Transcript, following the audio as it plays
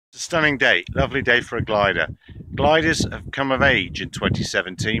It's a stunning day, lovely day for a glider. Gliders have come of age in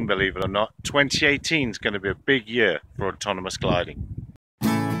 2017, believe it or not. 2018 is going to be a big year for autonomous gliding. I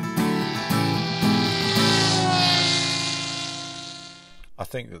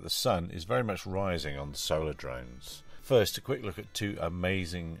think that the sun is very much rising on solar drones. First, a quick look at two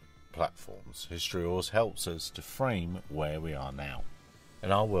amazing platforms. History always helps us to frame where we are now.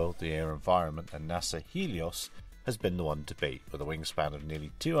 In our world, the air environment and NASA Helios has been the one to beat. With a wingspan of nearly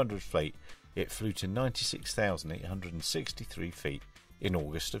 200 feet, it flew to 96,863 feet in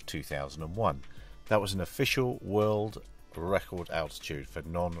August of 2001. That was an official world record altitude for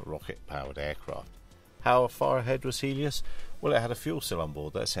non-rocket powered aircraft. How far ahead was Helios? Well, it had a fuel cell on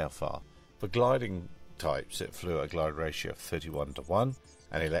board, that's how far. For gliding types, it flew at a glide ratio of 31:1,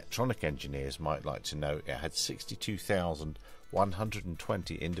 and electronic engineers might like to know it had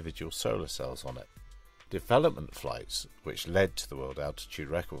 62,120 individual solar cells on it. Development flights, which led to the world altitude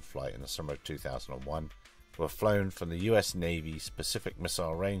record flight in the summer of 2001, were flown from the US Navy's Pacific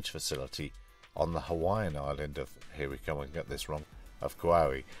Missile Range facility on the Hawaiian island of, here we come and get this wrong, of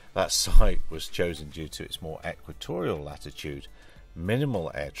Kauai. That site was chosen due to its more equatorial latitude, minimal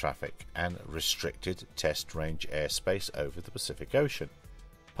air traffic, and restricted test range airspace over the Pacific Ocean.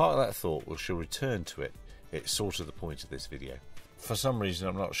 Part of that thought we shall return to it. It's sort of the point of this video. For some reason,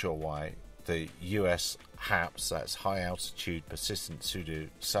 I'm not sure why, the US HAPS, that's High Altitude Persistent Pseudo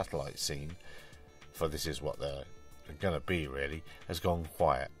Satellite Scene, for this is what they're going to be really, has gone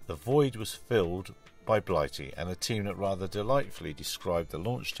quiet. The void was filled by Blighty and a team that rather delightfully described the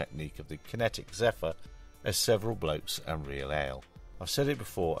launch technique of the Kinetic Zephyr as several blokes and real ale. I've said it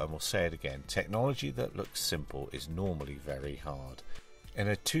before and will say it again, technology that looks simple is normally very hard. In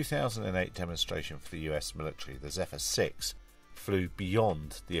a 2008 demonstration for the US military, the Zephyr 6 flew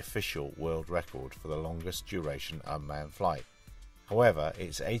beyond the official world record for the longest duration unmanned flight. However,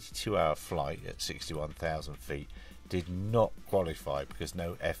 its 82-hour flight at 61,000 feet did not qualify because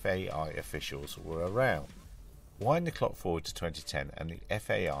no FAI officials were around. Wind the clock forward to 2010 and the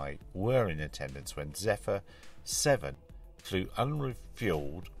FAI were in attendance when Zephyr 7 flew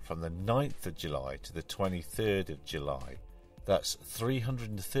unrefueled from the 9th of July to the 23rd of July. That's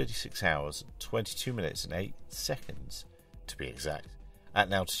 336 hours, 22 minutes and 8 seconds to be exact, at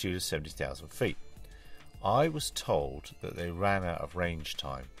an altitude of 70,000 feet. I was told that they ran out of range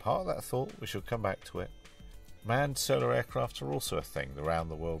time. Part of that thought, we shall come back to it. Manned solar aircraft are also a thing. The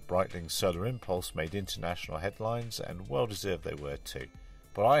round-the-world Breitling Solar Impulse made international headlines, and well-deserved they were too.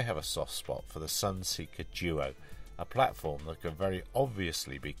 But I have a soft spot for the Sunseeker Duo, a platform that can very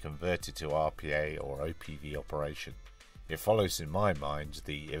obviously be converted to RPA or OPV operation. It follows in my mind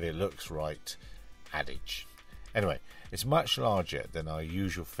the "if it looks right" adage. Anyway, it's much larger than our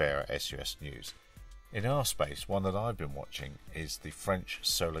usual fare at SUS News. In our space, one that I've been watching is the French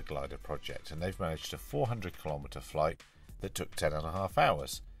Solar Glider project, and they've managed a 400-kilometre flight that took 10.5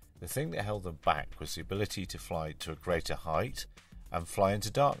 hours. The thing that held them back was the ability to fly to a greater height and fly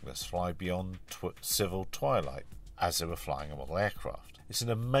into darkness, fly beyond civil twilight, as they were flying a model aircraft. It's an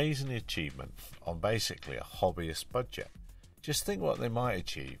amazing achievement on basically a hobbyist budget. Just think what they might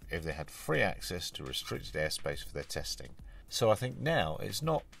achieve if they had free access to restricted airspace for their testing. So I think now it's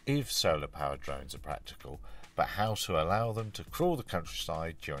not if solar-powered drones are practical, but how to allow them to crawl the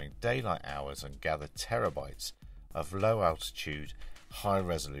countryside during daylight hours and gather terabytes of low-altitude,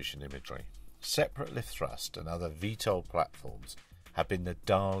 high-resolution imagery. Separate lift thrust and other VTOL platforms have been the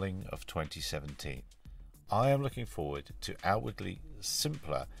darling of 2017. I am looking forward to outwardly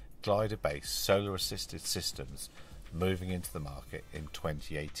simpler glider-based solar-assisted systems moving into the market in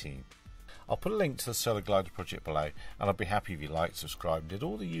 2018. I'll put a link to the Solar Glider project below, and I'd be happy if you liked, subscribed, did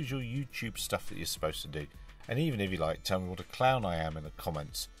all the usual YouTube stuff that you're supposed to do. And even if you like, tell me what a clown I am in the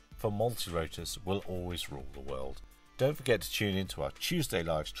comments, for multi-rotors will always rule the world. Don't forget to tune in to our Tuesday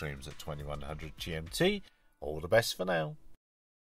live streams at 2100 GMT. All the best for now.